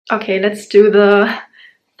Okay, let's do the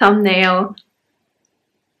thumbnail.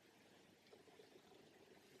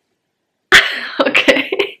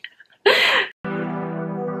 Okay.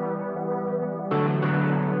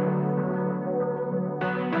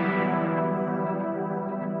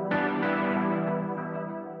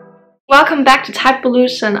 Welcome back to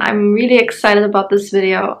Typevolution. I'm really excited about this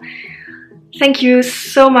video. Thank you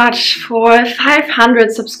so much for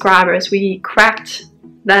 500 subscribers. We cracked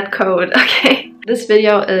that code, okay? This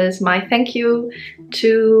video is my thank you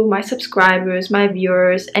to my subscribers, my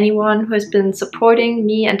viewers, anyone who has been supporting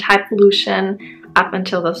me and Typevolution up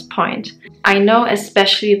until this point. I know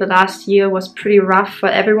especially the last year was pretty rough for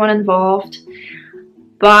everyone involved,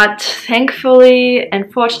 but thankfully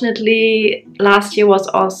and fortunately last year was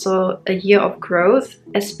also a year of growth,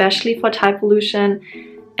 especially for Typevolution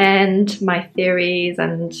and my theories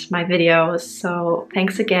and my videos. So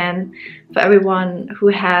thanks again for everyone who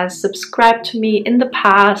has subscribed to me in the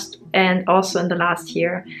past and also in the last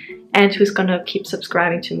year, and who's gonna keep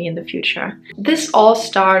subscribing to me in the future. This all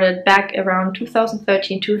started back around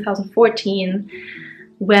 2013, 2014,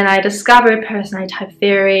 when I discovered personality type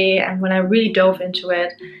theory and when I really dove into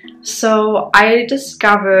it. So I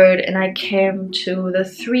discovered and I came to the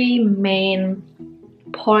three main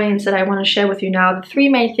points that I want to share with you now, the three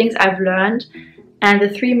main things I've learned and the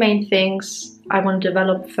three main things I want to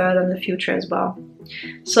develop further in the future as well.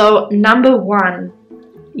 So number one,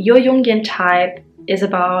 your Jungian type is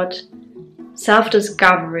about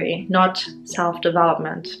self-discovery, not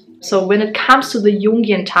self-development. So when it comes to the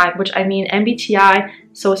Jungian type, which I mean MBTI,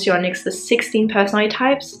 Socionics, the 16 personality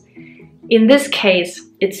types, in this case,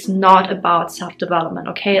 it's not about self-development,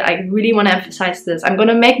 okay? I really want to emphasize this. I'm going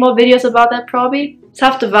to make more videos about that probably.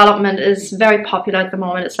 Self-development is very popular at the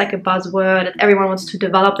moment. It's like a buzzword that everyone wants to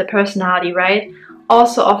develop their personality, right?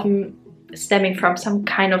 Also often stemming from some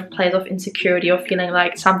kind of place of insecurity or feeling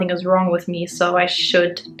like something is wrong with me, so I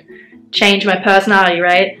should change my personality,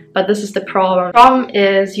 right? But this is the problem. The problem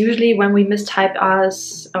is usually when we mistype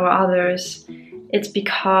us or others, it's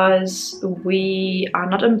because we are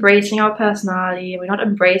not embracing our personality, we're not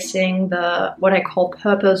embracing the what I call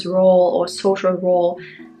purpose role or social role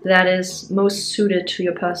that is most suited to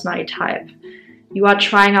your personality type. You are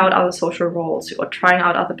trying out other social roles, you are trying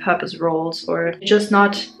out other purpose roles, or just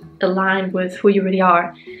not aligned with who you really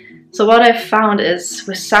are. So what I've found is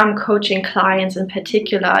with some coaching clients in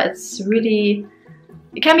particular,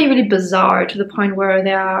 it can be really bizarre to the point where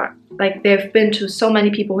they've been to so many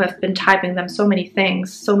people who have been typing them so many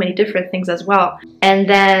things, so many different things as well. And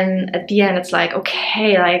then at the end it's like,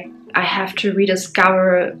 okay, like I have to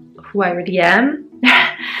rediscover who I really am,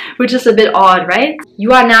 which is a bit odd, right?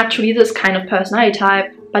 You are naturally this kind of personality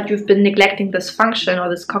type, but you've been neglecting this function or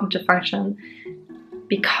this cognitive function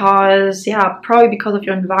because, yeah, probably because of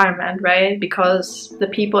your environment, right? Because the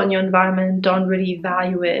people in your environment don't really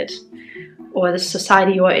value it, or the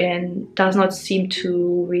society you're in does not seem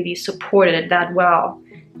to really support it that well,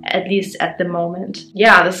 at least at the moment.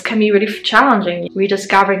 Yeah, this can be really challenging.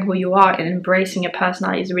 Rediscovering who you are and embracing your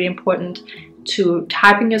personality is really important to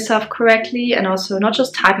typing yourself correctly, and also not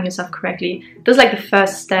just typing yourself correctly. This is like the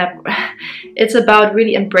first step. It's about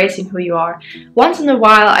really embracing who you are. Once in a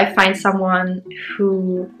while I find someone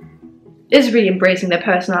who is really embracing their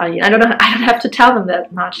personality, and I don't have to tell them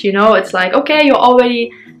that much, you know? It's like, okay, you're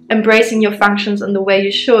already embracing your functions in the way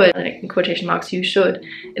you should, like in quotation marks, you should,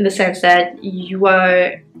 in the sense that you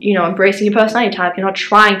are, you know, embracing your personality type. You're not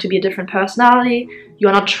trying to be a different personality.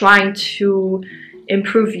 You're not trying to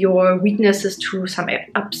improve your weaknesses to some, I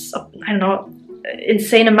don't know,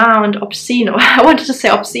 insane amount, obscene, or I wanted to say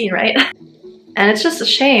obscene, right? And it's just a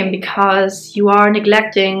shame because you are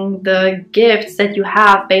neglecting the gifts that you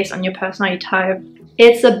have based on your personality type.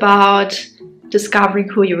 It's about discovering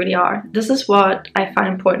who you really are. This is what I find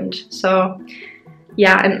important. So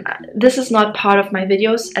yeah, and this is not part of my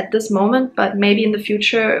videos at this moment, but maybe in the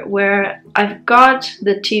future, where I've got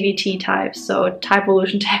the TVT types, so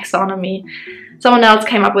Typevolution taxonomy. Someone else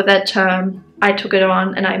came up with that term. I took it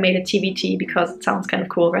on and I made a TVT because it sounds kind of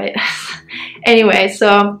cool, right? Anyway,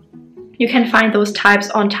 so you can find those types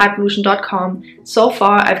on typevolution.com. So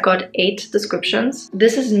far, I've got 8 descriptions.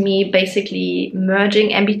 This is me basically merging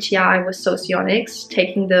MBTI with Socionics,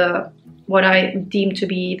 taking what I deem to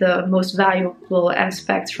be the most valuable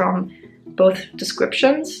aspects from both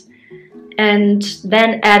descriptions, and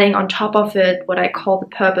then adding on top of it what I call the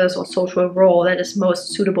purpose or social role that is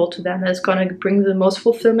most suitable to them, that is going to bring the most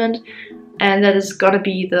fulfillment, and that is going to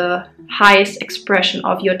be the highest expression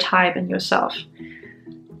of your type and yourself.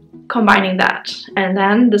 Combining that, and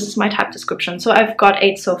then this is my type description. So I've got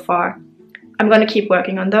 8 so far. I'm going to keep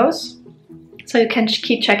working on those. So you can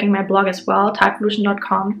keep checking my blog as well,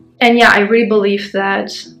 typevolution.com. And yeah, I really believe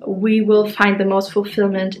that we will find the most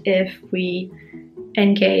fulfillment if we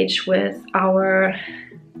engage with our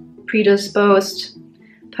predisposed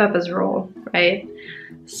purpose role, right?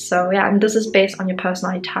 So yeah, and this is based on your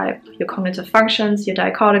personality type, your cognitive functions, your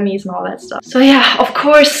dichotomies, and all that stuff. So yeah, of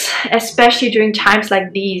course, especially during times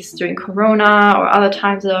like these, during Corona or other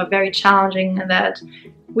times that are very challenging and that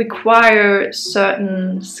require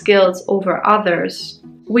certain skills over others,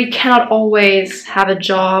 we cannot always have a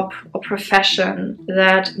job or profession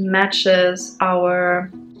that matches our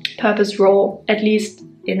purpose role, at least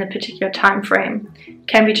in a particular time frame.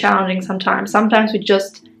 Can be challenging sometimes. Sometimes we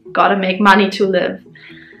just gotta make money to live.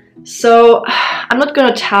 So I'm not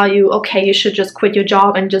gonna tell you, okay, you should just quit your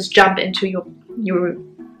job and just jump into your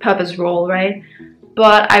purpose role, right?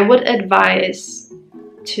 But I would advise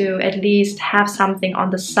to at least have something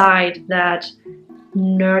on the side that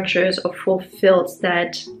nurtures or fulfills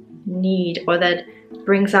that need, or that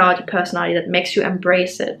brings out your personality, that makes you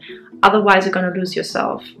embrace it. Otherwise you're going to lose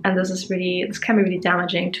yourself, and this can be really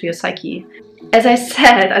damaging to your psyche. As I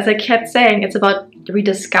kept saying, it's about the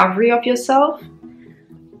rediscovery of yourself,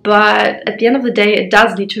 but at the end of the day it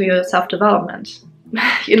does lead to your self-development.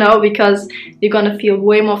 You know, because you're going to feel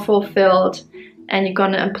way more fulfilled and you're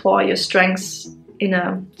going to employ your strengths in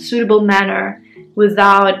a suitable manner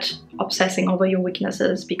without obsessing over your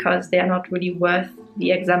weaknesses, because they are not really worth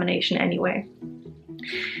the examination anyway.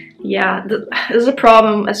 Yeah, this is a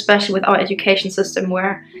problem, especially with our education system,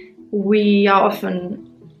 where it's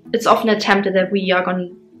often attempted that we are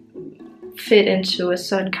going to fit into a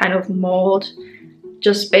certain kind of mold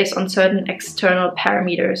just based on certain external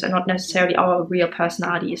parameters and not necessarily our real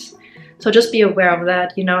personalities. So just be aware of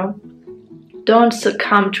that, you know. Don't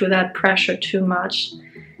succumb to that pressure too much.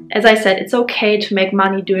 As I said, it's okay to make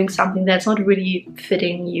money doing something that's not really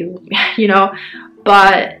fitting you, you know,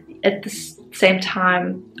 but at the same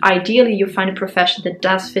time, ideally you find a profession that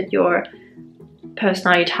does fit your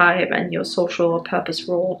personality type and your social purpose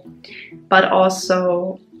role. But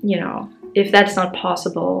also, you know, if that's not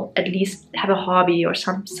possible, at least have a hobby or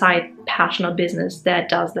some side passion or business that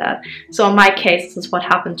does that. So in my case, this is what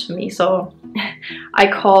happened to me. So I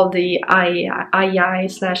call the IEI/INFJ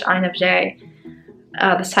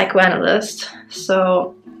the Psychoanalyst.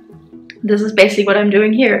 So this is basically what I'm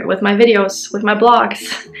doing here with my videos, with my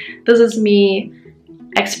blogs. This is me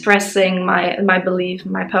expressing my belief,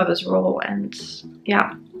 my purpose role, and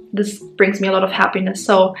yeah, this brings me a lot of happiness.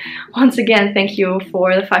 So once again, thank you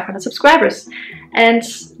for the 500 subscribers. And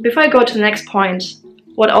before I go to the next point,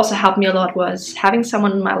 what also helped me a lot was having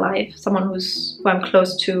someone in my life, someone who I'm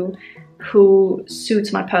close to, who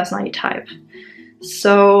suits my personality type.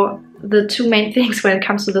 So the two main things when it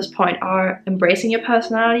comes to this point are embracing your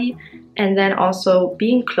personality, and then also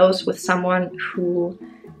being close with someone who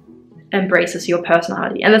embraces your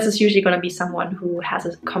personality. And this is usually going to be someone who has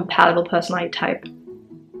a compatible personality type.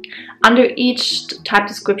 Under each type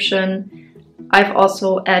description, I've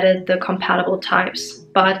also added the compatible types.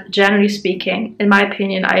 But generally speaking, in my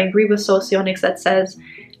opinion, I agree with Socionics that says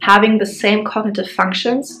having the same cognitive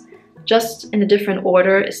functions, just in a different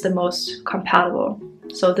order, is the most compatible.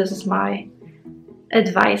 So this is my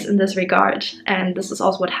advice in this regard, and this is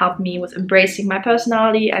also what helped me with embracing my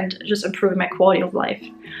personality and just improving my quality of life.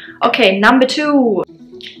 Okay, number 2,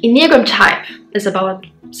 Enneagram type is about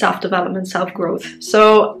self-development, self-growth.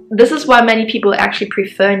 So this is why many people actually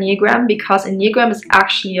prefer Enneagram, because Enneagram is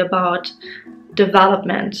actually about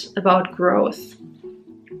development, about growth.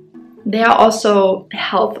 There are also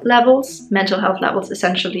health levels, mental health levels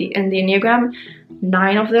essentially in the Enneagram,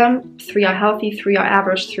 9 of them. 3 are healthy, 3 are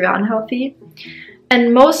average, 3 are unhealthy.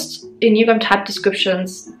 And most Enneagram type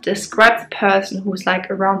descriptions describe the person who's like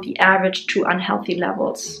around the average to unhealthy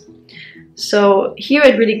levels. So here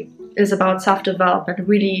it really is about self-development,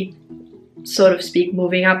 really, so to speak,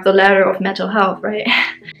 moving up the ladder of mental health, right?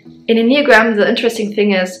 In Enneagram, the interesting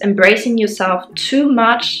thing is embracing yourself too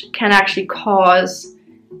much can actually cause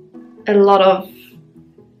a lot of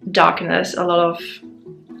darkness, a lot of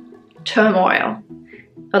turmoil,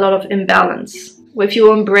 a lot of imbalance. If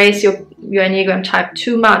you embrace your Enneagram type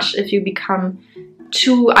too much, if you become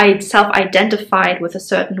too self-identified with a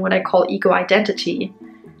certain, what I call ego identity,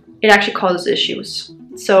 it actually causes issues.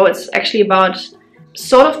 So it's actually about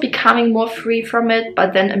sort of becoming more free from it,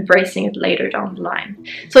 but then embracing it later down the line.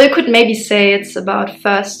 So you could maybe say it's about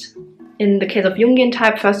first, in the case of Jungian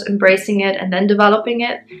type, first embracing it and then developing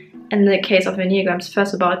it. In the case of Enneagrams,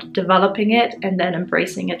 first about developing it and then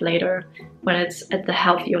embracing it later when it's at the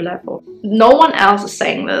healthier level. No one else is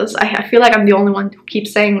saying this. I feel like I'm the only one who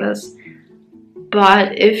keeps saying this.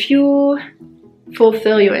 But if you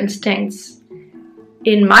fulfill your instincts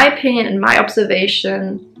in my opinion, in my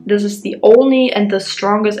observation, this is the only and the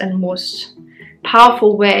strongest and most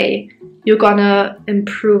powerful way you're gonna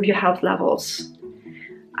improve your health levels.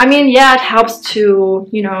 I mean, yeah, it helps to,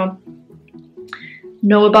 you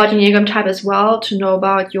know about your Enneagram type as well, to know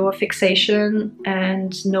about your fixation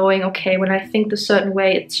and knowing, okay, when I think a certain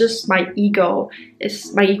way, it's just my ego,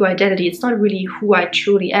 it's my ego identity. It's not really who I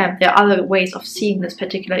truly am. There are other ways of seeing this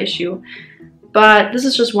particular issue, but this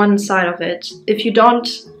is just one side of it. If you don't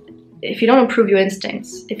improve your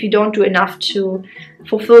instincts, if you don't do enough to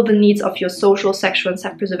fulfill the needs of your social, sexual, and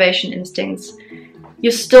self-preservation instincts,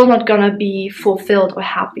 you're still not gonna be fulfilled or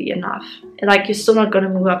happy enough. Like, you're still not gonna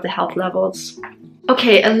move up the health levels.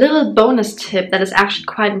 Okay, a little bonus tip that is actually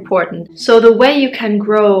quite important. So the way you can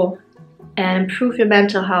grow and improve your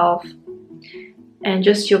mental health and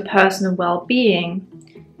just your personal well-being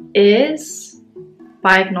is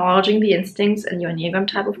by acknowledging the instincts and your Enneagram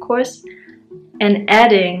type, of course, and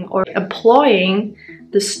adding or employing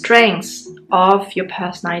the strengths of your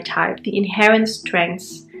personality type, the inherent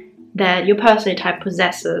strengths that your personality type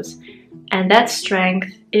possesses. And that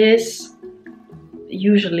strength is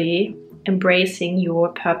usually embracing your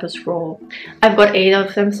purpose role. I've got 8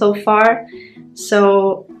 of them so far,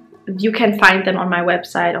 so you can find them on my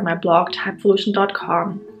website, on my blog,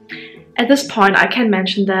 typevolution.com. At this point, I can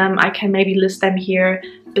mention them, I can maybe list them here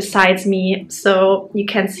besides me, so you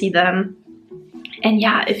can see them. And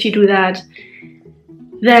yeah, if you do that,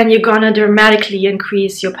 then you're gonna dramatically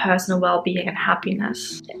increase your personal well-being and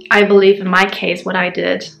happiness. I believe in my case what I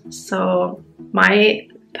did. So my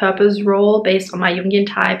purpose role based on my Jungian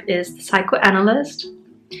type is the Psychoanalyst,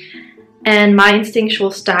 and my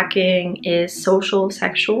instinctual stacking is social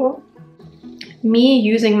sexual. Me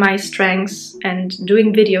using my strengths and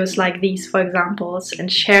doing videos like these, for example,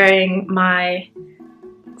 and sharing my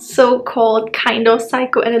so-called kind of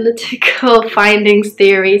psychoanalytical findings,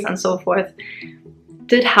 theories, and so forth,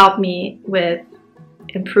 did help me with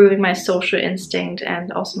improving my social instinct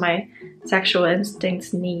and also my sexual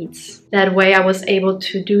instincts needs. That way I was able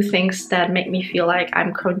to do things that make me feel like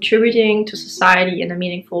I'm contributing to society in a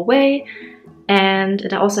meaningful way, and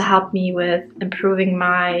it also helped me with improving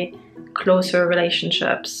my closer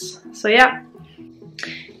relationships. So yeah,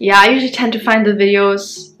 I usually tend to find the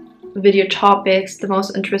video topics the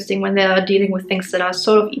most interesting when they are dealing with things that are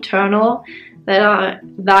sort of eternal, that are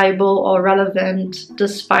valuable or relevant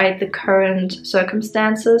despite the current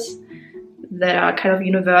circumstances, that are kind of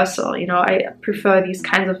universal. You know, I prefer these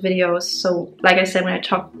kinds of videos. So like I said, when I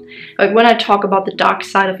talk about the dark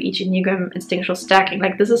side of each Enneagram instinctual stacking,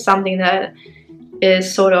 like, this is something that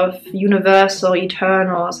is sort of universal,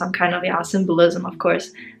 eternal, some kind of symbolism, of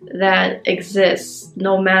course, that exists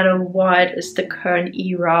no matter what is the current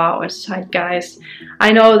era or zeitgeist.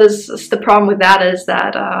 I know this is the problem with that, is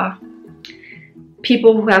that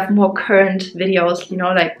people who have more current videos, you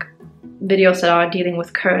know, like videos that are dealing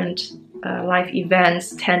with current life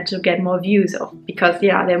events, tend to get more views because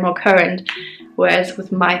they're more current, whereas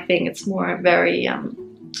with my thing it's more very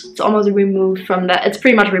it's almost removed from that. It's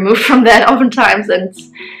pretty much removed from that oftentimes, and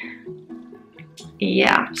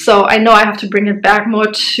so I know I have to bring it back more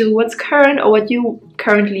to what's current or what you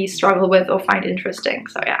currently struggle with or find interesting.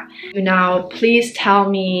 So now please tell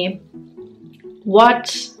me,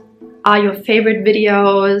 what are your favorite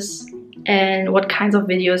videos and what kinds of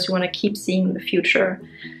videos you want to keep seeing in the future.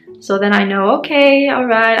 So then I know, okay,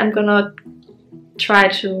 alright, I'm gonna try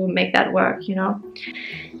to make that work, you know.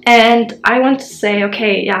 And I want to say,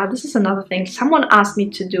 okay, this is another thing. Someone asked me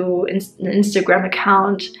to do an Instagram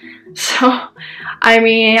account. So, I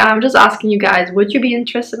mean, I'm just asking you guys, would you be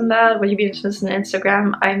interested in that? Would you be interested in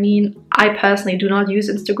Instagram? I mean, I personally do not use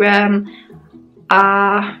Instagram.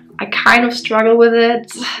 I kind of struggle with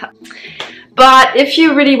it. But if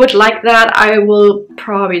you really would like that, I will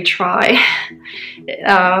probably try.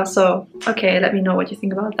 So, okay, let me know what you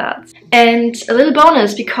think about that. And a little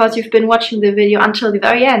bonus, because you've been watching the video until the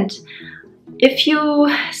very end. If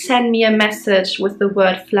you send me a message with the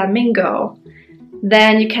word flamingo,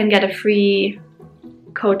 then you can get a free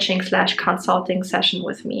coaching/consulting session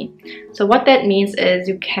with me. So what that means is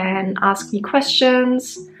you can ask me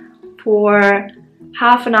questions for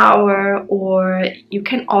half an hour, or you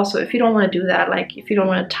can also, if you don't want to do that, like if you don't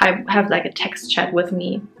want to have like a text chat with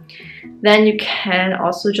me, then you can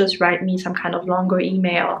also just write me some kind of longer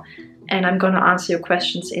email and I'm gonna answer your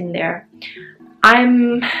questions in there.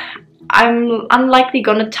 I'm unlikely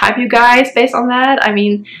gonna type you guys based on that. I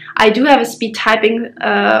mean, I do have a speed typing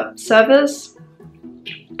service,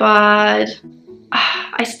 but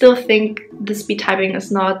I still think the speed typing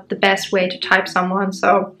is not the best way to type someone,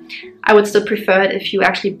 so I would still prefer it if you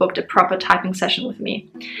actually booked a proper typing session with me.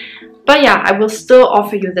 But yeah, I will still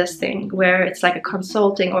offer you this thing where it's like a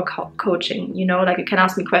consulting or coaching, you know, like you can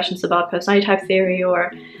ask me questions about personality type theory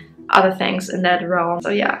or other things in that realm. So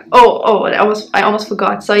yeah. Oh, I almost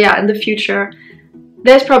forgot. So yeah, in the future,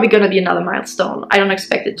 there's probably going to be another milestone. I don't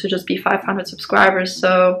expect it to just be 500 subscribers.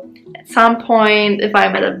 So at some point, if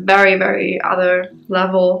I'm at a very, very other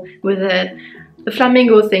level with it, the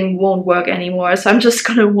flamingo thing won't work anymore. So I'm just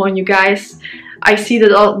going to warn you guys. I see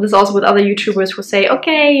this also with other YouTubers who say,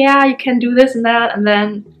 okay, yeah, you can do this and that. And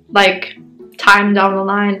then like time down the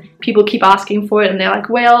line, people keep asking for it and they're like,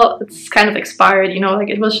 well, it's kind of expired, you know, like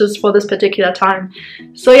it was just for this particular time.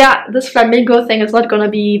 So yeah, this flamingo thing is not gonna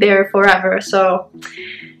be there forever. So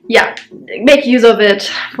yeah, make use of it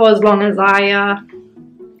for as long as I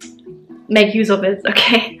make use of it,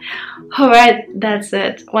 okay? Alright, that's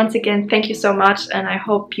it. Once again, thank you so much, and I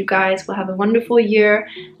hope you guys will have a wonderful year.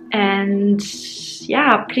 And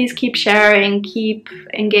yeah, please keep sharing, keep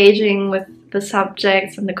engaging with the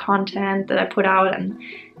subjects and the content that I put out, and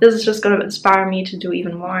this is just going to inspire me to do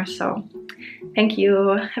even more. So thank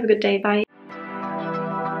you, have a good day, bye.